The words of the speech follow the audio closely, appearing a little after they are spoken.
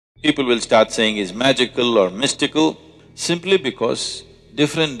People will start saying is magical or mystical, simply because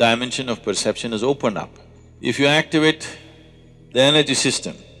different dimension of perception is opened up. If you activate the energy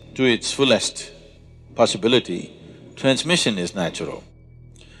system to its fullest possibility, transmission is natural.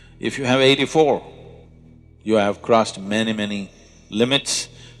 If you have 84, you have crossed many limits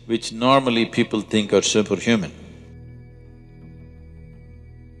which normally people think are superhuman.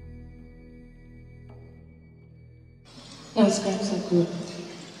 Namaskar, Sadhguru.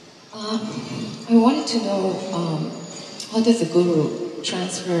 I wanted to know, how does the Guru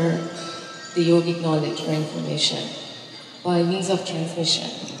transfer the yogic knowledge or information by means of transmission?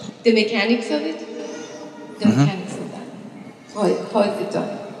 The mechanics of it? The mechanics of that. How is it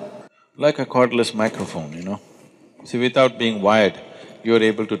done? Like a cordless microphone, you know. See, without being wired, you're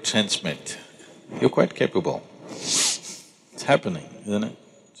able to transmit. You're quite capable. It's happening, isn't it?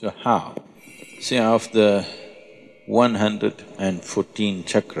 So how? See, of the 114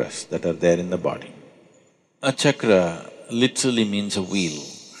 chakras that are there in the body, a chakra literally means a wheel.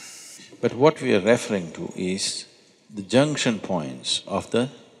 But what we are referring to is the junction points of the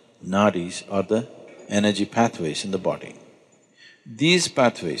nadis or the energy pathways in the body. These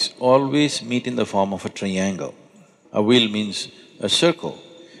pathways always meet in the form of a triangle. A wheel means a circle.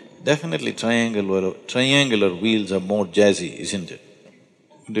 Definitely triangular wheels are more jazzy, isn't it?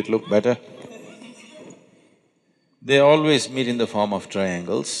 Would it look better? They always meet in the form of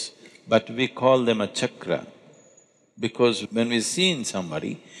triangles, but we call them a chakra because when we see in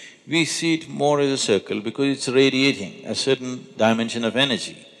somebody, we see it more as a circle because it's radiating a certain dimension of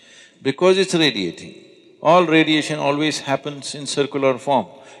energy. Because it's radiating, all radiation always happens in circular form.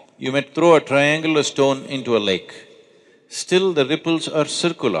 You may throw a triangular stone into a lake, still the ripples are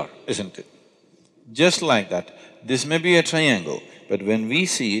circular, isn't it? Just like that, this may be a triangle, but when we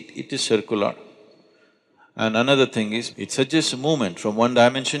see it, it is circular. And another thing is, it suggests movement from one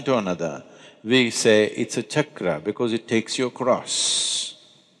dimension to another. We say it's a chakra because it takes you across.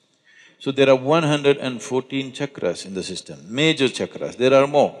 So there are 114 chakras in the system, major chakras, there are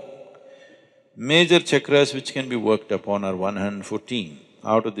more. Major chakras which can be worked upon are 114.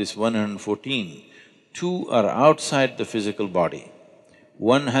 Out of this 114, 2 are outside the physical body,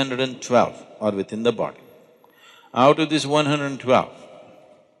 112 are within the body. Out of this 112,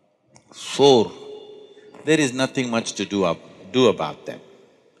 4, there is nothing much to do about them.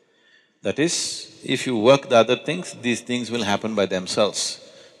 That is, if you work the other things, these things will happen by themselves.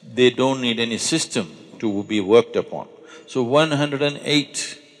 They don't need any system to be worked upon. So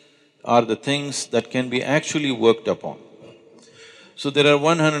 108 are the things that can be actually worked upon. So there are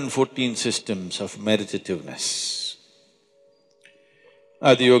 114 systems of meditativeness.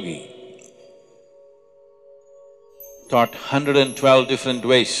 The Yogi taught 112 different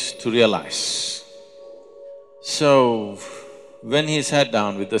ways to realize. So, when he sat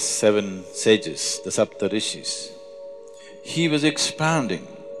down with the 7 sages, the Sapta Rishis, he was expounding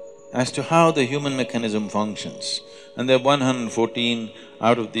as to how the human mechanism functions. And there are 114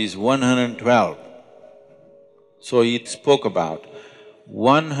 out of these 112. So he spoke about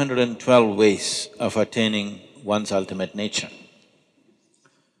 112 ways of attaining one's ultimate nature.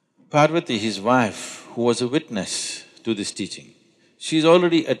 Parvati, his wife, who was a witness to this teaching, she's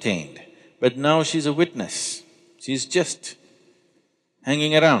already attained, but now she's a witness. She's just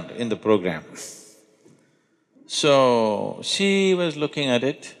hanging around in the program. So, she was looking at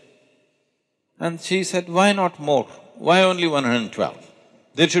it and she said, why not more? Why only 112?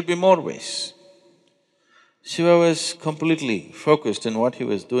 There should be more ways. Shiva was completely focused on what he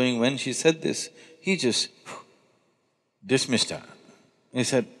was doing. When she said this, he just dismissed her. He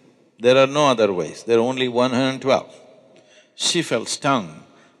said, there are no other ways, there are only 112. She felt stung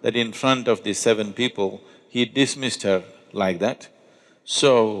that in front of these 7 people, he dismissed her like that.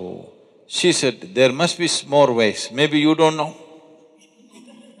 So, she said, there must be more ways, maybe you don't know.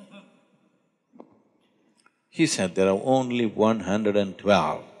 He said, there are only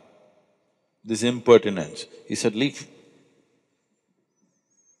 112. This impertinence. He said, leave.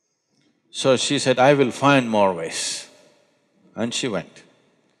 So she said, I will find more ways. And she went.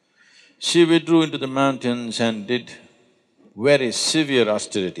 She withdrew into the mountains and did very severe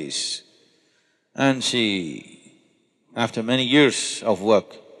austerities. And she, after many years of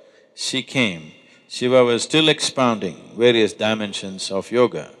work, she came. Shiva was still expounding various dimensions of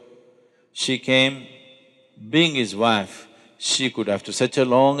yoga. She came, being his wife, she could, after such a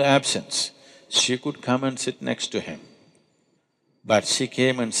long absence, she could come and sit next to him. But she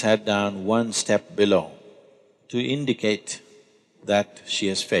came and sat down one step below to indicate that she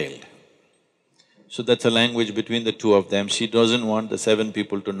has failed. So that's a language between the two of them. She doesn't want the 7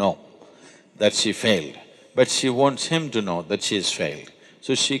 people to know that she failed, but she wants him to know that she has failed.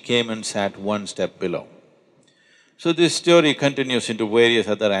 so she came and sat one step below. So this story continues into various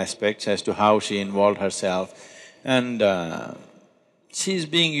other aspects as to how she involved herself, and she's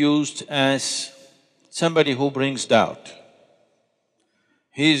being used as somebody who brings doubt.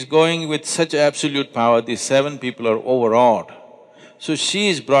 He's going with such absolute power, these 7 people are overawed. So she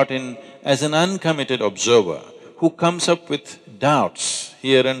is brought in as an uncommitted observer who comes up with doubts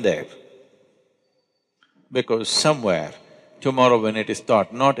here and there. Because somewhere, tomorrow when it is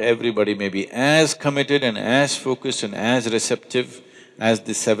taught, not everybody may be as committed and as focused and as receptive as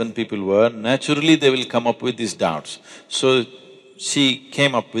the 7 people were. Naturally, they will come up with these doubts. So she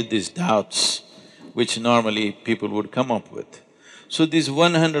came up with these doubts, which normally people would come up with. So these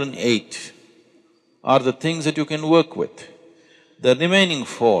 108 are the things that you can work with. The remaining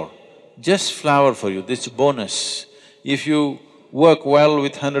 4 just flower for you, this bonus. If you work well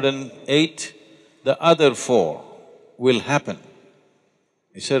with 108, the other 4 will happen.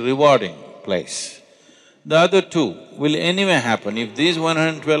 It's a rewarding place. The other 2 will anyway happen. If these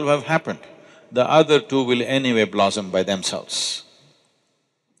 112 have happened, the other 2 will anyway blossom by themselves.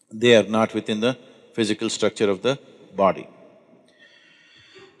 They are not within the physical structure of the body.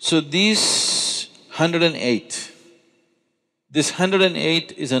 So these 108, this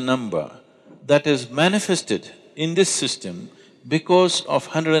 108 is a number that is manifested in this system because of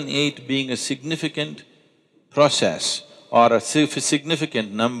 108 being a significant process or a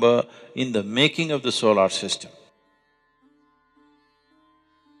significant number in the making of the solar system.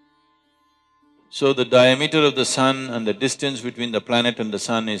 So the diameter of the sun and the distance between the planet and the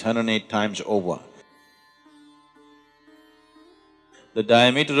sun is 108 times over. The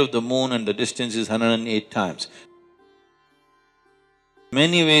diameter of the moon and the distance is 108 times.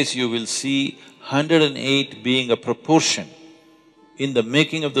 Many ways you will see 108 being a proportion in the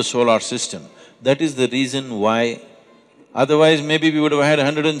making of the solar system. That is the reason why, otherwise maybe we would have had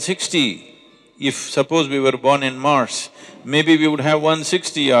 160. If suppose we were born in Mars, maybe we would have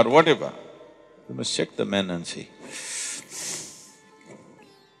 160 or whatever. You must check the men and see.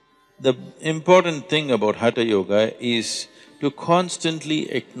 The important thing about Hatha Yoga is to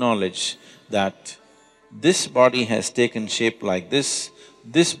constantly acknowledge that this body has taken shape like this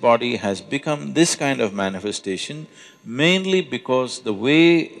body has become this kind of manifestation mainly because the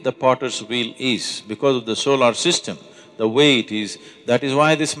way the potter's wheel is, because of the solar system, the way it is, that is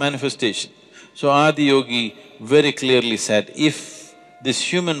why this manifestation. So Adi Yogi very clearly said, if this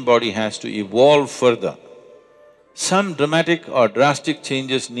human body has to evolve further, some dramatic or drastic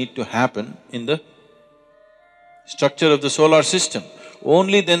changes need to happen in the structure of the solar system.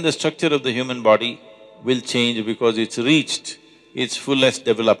 Only then the structure of the human body will change because it's reached its fullest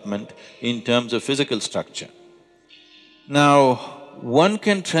development in terms of physical structure. Now, one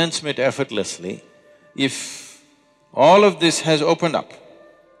can transmit effortlessly if all of this has opened up.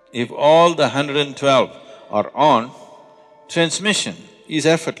 If all the 112 are on, transmission is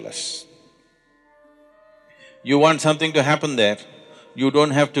effortless. You want something to happen there, you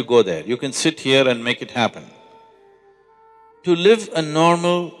don't have to go there, you can sit here and make it happen. To live a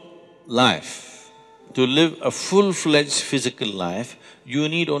normal life, to live a full-fledged physical life, you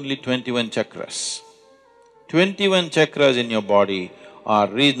need only 21 chakras. 21 chakras in your body are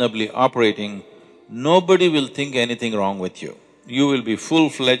reasonably operating, nobody will think anything wrong with you. You will be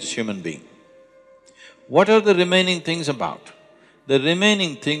full-fledged human being. What are the remaining things about? The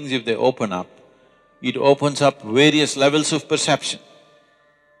remaining things, if they open up, it opens up various levels of perception.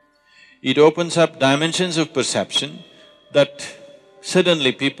 It opens up dimensions of perception that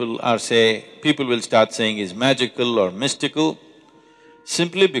suddenly people will start saying is magical or mystical,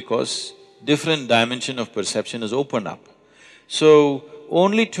 simply because different dimension of perception is opened up. So,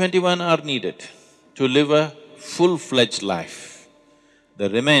 only 21 are needed to live a full-fledged life. The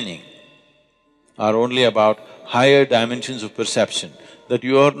remaining are only about higher dimensions of perception, that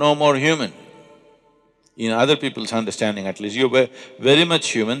you are no more human. In other people's understanding at least, you're very much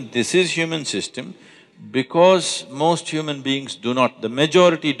human, this is human system. Because most human beings do not, the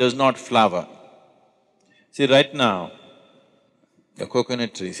majority does not flower. See, right now, the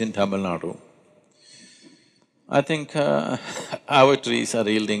coconut trees in Tamil Nadu, I think our trees are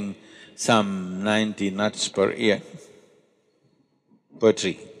yielding some 90 nuts per year, per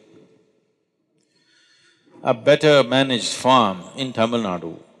tree. A better managed farm in Tamil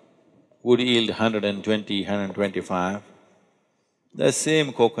Nadu would yield 120, 125. The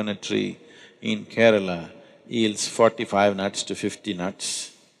same coconut tree in Kerala yields 45 nuts to 50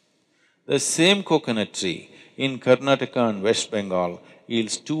 nuts. The same coconut tree in Karnataka and West Bengal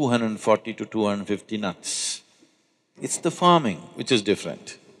yields 240 to 250 nuts. It's the farming which is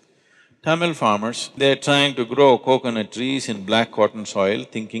different. Tamil farmers, they're trying to grow coconut trees in black cotton soil,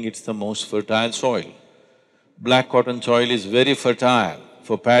 thinking it's the most fertile soil. Black cotton soil is very fertile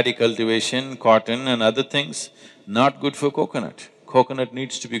for paddy cultivation, cotton and other things, not good for coconut. Coconut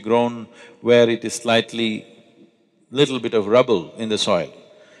needs to be grown where it is slightly little bit of rubble in the soil.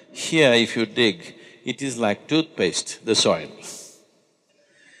 Here if you dig, it is like toothpaste, the soil.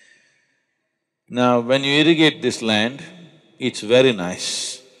 Now when you irrigate this land, it's very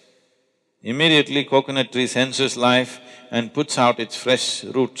nice. Immediately coconut tree senses life and puts out its fresh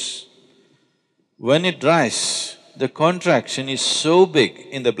roots. When it dries, the contraction is so big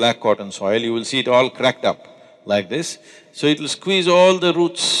in the black cotton soil, you will see it all cracked up like this. So it'll squeeze all the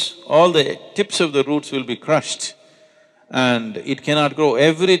roots, all the tips of the roots will be crushed and it cannot grow.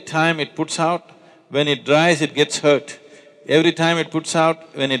 Every time it puts out, when it dries it gets hurt. Every time it puts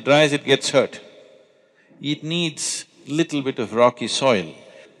out, when it dries it gets hurt. It needs little bit of rocky soil.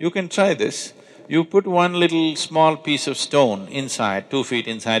 You can try this. You put one little small piece of stone inside, 2 feet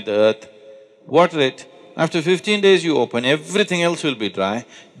inside the earth, water it. After 15 days you open, everything else will be dry.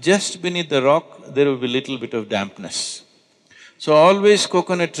 Just beneath the rock, there will be little bit of dampness. So always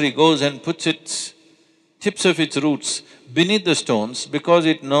coconut tree goes and puts its tips of its roots beneath the stones because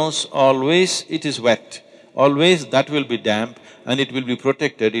it knows always it is wet, always that will be damp and it will be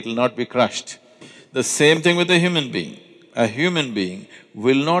protected, it will not be crushed. The same thing with a human being. A human being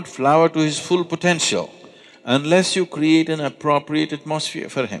will not flower to his full potential unless you create an appropriate atmosphere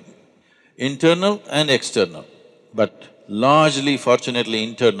for him. Internal and external, but largely fortunately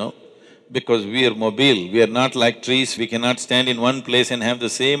internal, because we are mobile, we are not like trees, we cannot stand in one place and have the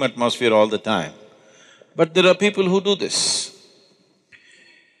same atmosphere all the time. But there are people who do this.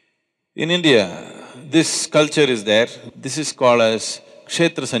 In India, this culture is there, this is called as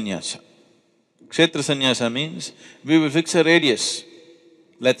kshetra sannyasa. Kshetra sannyasa means we will fix a radius.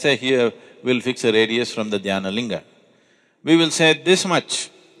 Let's say here we'll fix a radius from the dhyana linga. We will say this much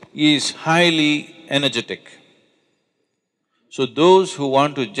is highly energetic. So those who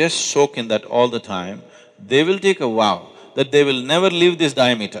want to just soak in that all the time, they will take a vow that they will never leave this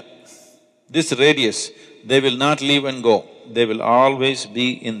diameter. This radius, they will not leave and go, they will always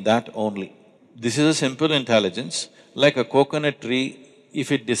be in that only. This is a simple intelligence, like a coconut tree, if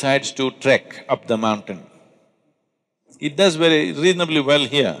it decides to trek up the mountain. It does very reasonably well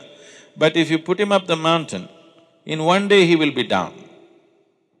here, but if you put him up the mountain, in one day he will be down.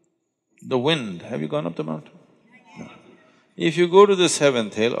 The wind, have you gone up the mountain? No. If you go to the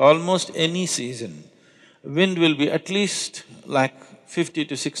seventh hill, almost any season, wind will be at least like 50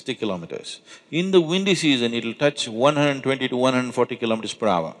 to 60 kilometers. In the windy season, it'll touch 120 to 140 kilometers per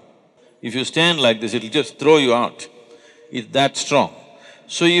hour. If you stand like this, it'll just throw you out. It's that strong.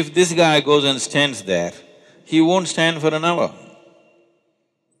 So if this guy goes and stands there, he won't stand for an hour.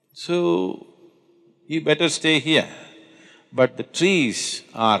 So, he better stay here. But the trees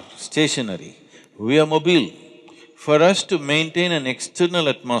are stationary, we are mobile. For us to maintain an external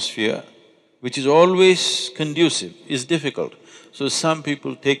atmosphere which is always conducive is difficult. So some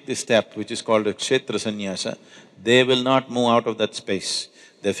people take this step which is called a kshetra sannyasa, they will not move out of that space.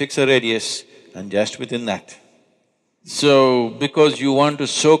 They fix a radius and just within that. So, because you want to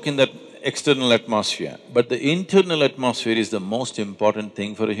soak in that external atmosphere, but the internal atmosphere is the most important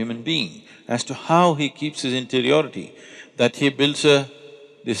thing for a human being as to how he keeps his interiority, that he builds this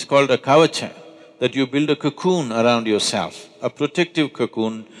is called a kavacha, that you build a cocoon around yourself, a protective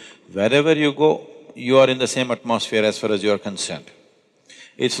cocoon. Wherever you go, you are in the same atmosphere as far as you are concerned.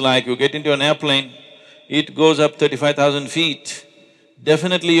 It's like you get into an airplane, it goes up 35,000 feet,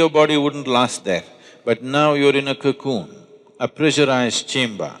 definitely your body wouldn't last there. But now you're in a cocoon, a pressurized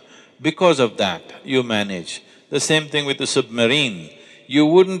chamber. Because of that, you manage. The same thing with the submarine. You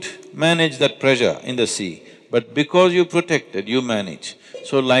wouldn't manage that pressure in the sea, but because you're protected, you manage.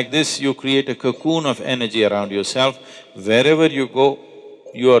 So like this, you create a cocoon of energy around yourself. Wherever you go,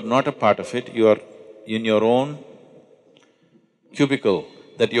 you are not a part of it, you are in your own cubicle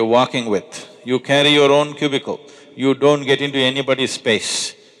that you're walking with. You carry your own cubicle. You don't get into anybody's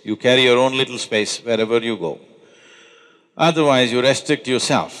space. You carry your own little space wherever you go. Otherwise, you restrict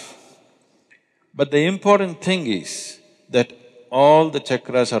yourself. But the important thing is that all the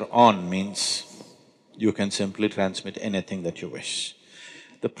chakras are on means you can simply transmit anything that you wish.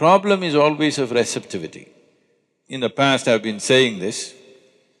 The problem is always of receptivity. In the past, I've been saying this.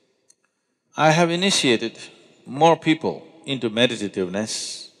 I have initiated more people into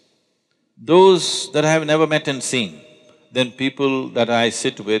meditativeness, those that I have never met and seen, than people that I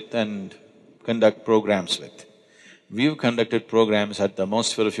sit with and conduct programs with. We've conducted programs at the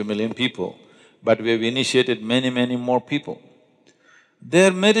most for a few million people, but we've initiated many, many more people.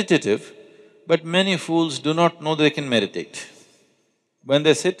 They're meditative, but many fools do not know they can meditate. When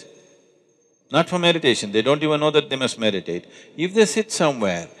they sit, not for meditation, they don't even know that they must meditate. If they sit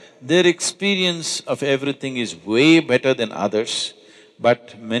somewhere, their experience of everything is way better than others,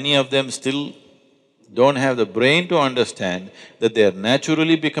 but many of them still don't have the brain to understand that they are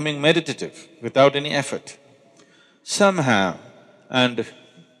naturally becoming meditative without any effort. Some have, and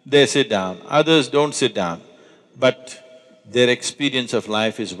they sit down, others don't sit down, but their experience of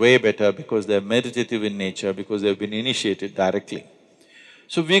life is way better because they're meditative in nature, because they've been initiated directly.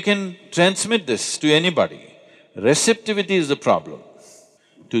 So we can transmit this to anybody. Receptivity is the problem.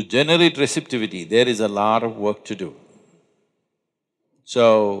 To generate receptivity, there is a lot of work to do.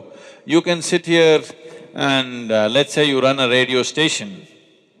 So, you can sit here and let's say you run a radio station,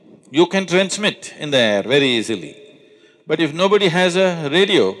 you can transmit in the air very easily. But if nobody has a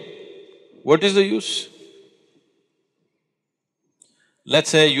radio, what is the use? Let's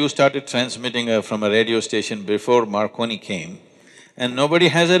say you started transmitting from a radio station before Marconi came, and nobody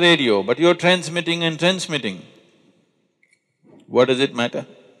has a radio, but you're transmitting and transmitting. What does it matter?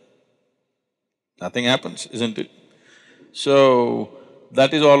 Nothing happens, isn't it? So,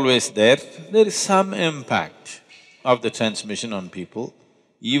 that is always there. There is some impact of the transmission on people,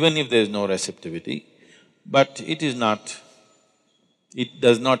 even if there is no receptivity, but it does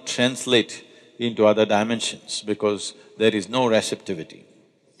not translate into other dimensions because there is no receptivity.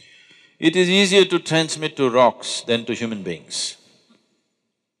 It is easier to transmit to rocks than to human beings.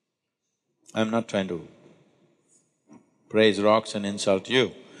 I'm not trying to praise rocks and insult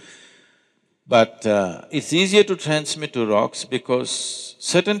you, but it's easier to transmit to rocks because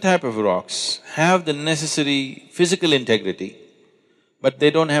certain type of rocks have the necessary physical integrity, but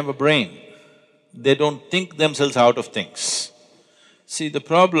they don't have a brain. They don't think themselves out of things. See, the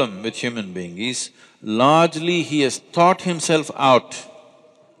problem with human being is largely he has thought himself out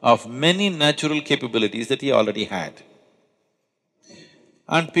of many natural capabilities that he already had.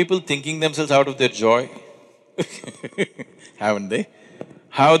 Aren't people thinking themselves out of their joy? Haven't they?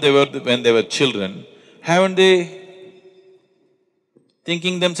 How they were when they were children, haven't they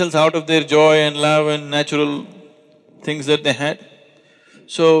thinking themselves out of their joy and love and natural things that they had?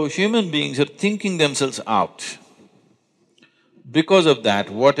 So, human beings are thinking themselves out. Because of that,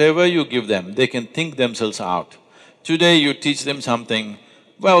 whatever you give them, they can think themselves out. Today you teach them something,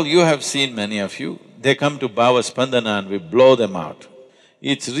 well, you have seen many of you, they come to Bhava Spandana and we blow them out.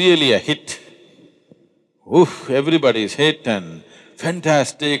 It's really a hit. Oof, everybody is hit and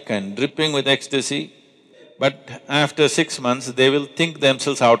fantastic and dripping with ecstasy. But after 6 months, they will think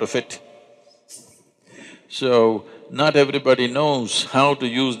themselves out of it. So, not everybody knows how to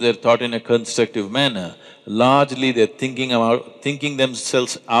use their thought in a constructive manner. Largely they're thinking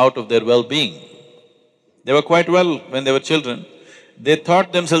themselves out of their well-being. They were quite well when they were children, they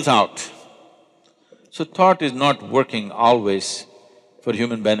thought themselves out. So thought is not working always for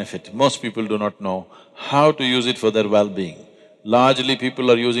human benefit. Most people do not know how to use it for their well-being. Largely people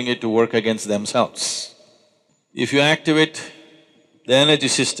are using it to work against themselves. If you activate the energy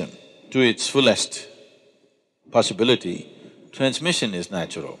system to its fullest possibility, transmission is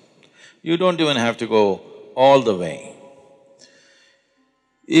natural. You don't even have to go all the way.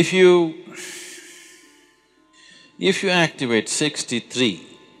 If you activate 63,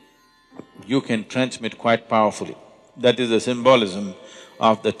 you can transmit quite powerfully. That is the symbolism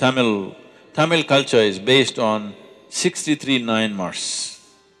of the Tamil… Tamil culture is based on 63 Nayanmars.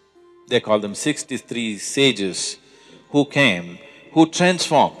 They call them 63 sages who came, who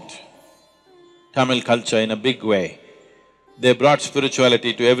transformed Tamil culture in a big way. They brought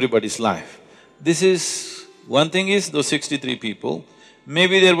spirituality to everybody's life. This is… one thing is those 63 people,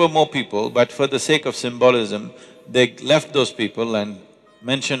 maybe there were more people, but for the sake of symbolism, they left those people and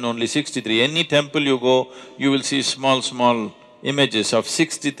mentioned only 63. Any temple you go, you will see small images of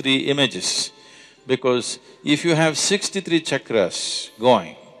 63 images. Because if you have 63 chakras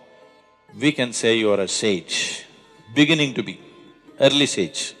going, we can say you are a sage, beginning to be, early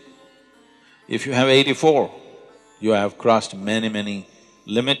sage. If you have 84, you have crossed many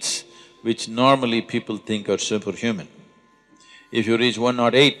limits which normally people think are superhuman. If you reach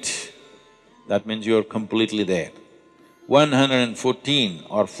 108, that means you are completely there. 114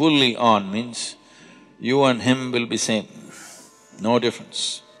 or fully on means you and him will be same, no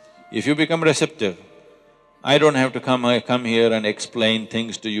difference. If you become receptive, I don't have to come here and explain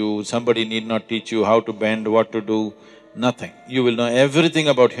things to you, somebody need not teach you how to bend, what to do, nothing. You will know everything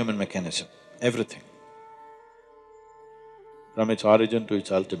about human mechanism, everything, from its origin to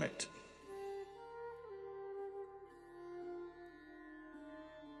its ultimate.